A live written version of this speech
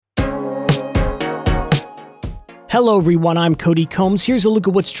Hello everyone, I'm Cody Combs. Here's a look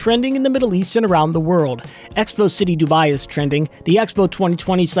at what's trending in the Middle East and around the world. Expo City Dubai is trending. The Expo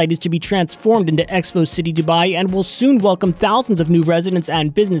 2020 site is to be transformed into Expo City Dubai and will soon welcome thousands of new residents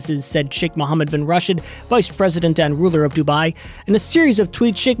and businesses, said Sheikh Mohammed bin Rashid, Vice President and ruler of Dubai. In a series of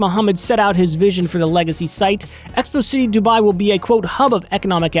tweets, Sheikh Mohammed set out his vision for the legacy site. Expo City Dubai will be a, quote, hub of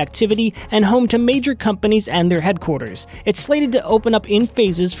economic activity and home to major companies and their headquarters. It's slated to open up in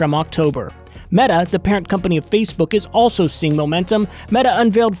phases from October. Meta, the parent company of Facebook, is also seeing momentum. Meta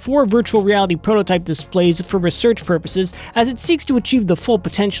unveiled 4 virtual reality prototype displays for research purposes as it seeks to achieve the full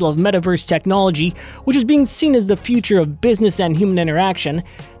potential of metaverse technology, which is being seen as the future of business and human interaction.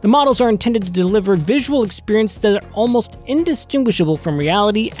 The models are intended to deliver visual experiences that are almost indistinguishable from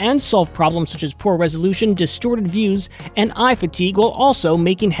reality and solve problems such as poor resolution, distorted views, and eye fatigue, while also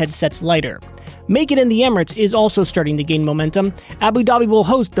making headsets lighter. Make It in the Emirates is also starting to gain momentum. Abu Dhabi will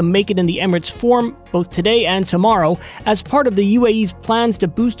host the Make It in the Emirates Forum both today and tomorrow as part of the UAE's plans to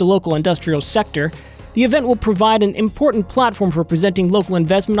boost the local industrial sector. The event will provide an important platform for presenting local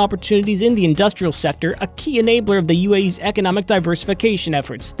investment opportunities in the industrial sector, a key enabler of the UAE's economic diversification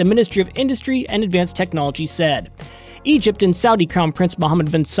efforts, the Ministry of Industry and Advanced Technology said. Egypt and Saudi Crown Prince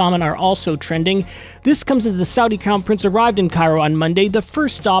Mohammed bin Salman are also trending. This comes as the Saudi Crown Prince arrived in Cairo on Monday, the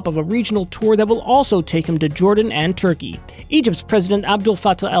first stop of a regional tour that will also take him to Jordan and Turkey. Egypt's President Abdel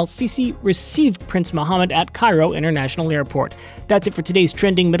Fattah el-Sisi received Prince Mohammed at Cairo International Airport. That's it for today's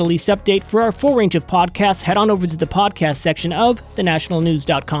Trending Middle East update. For our full range of podcasts, head on over to the podcast section of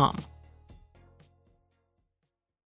thenationalnews.com.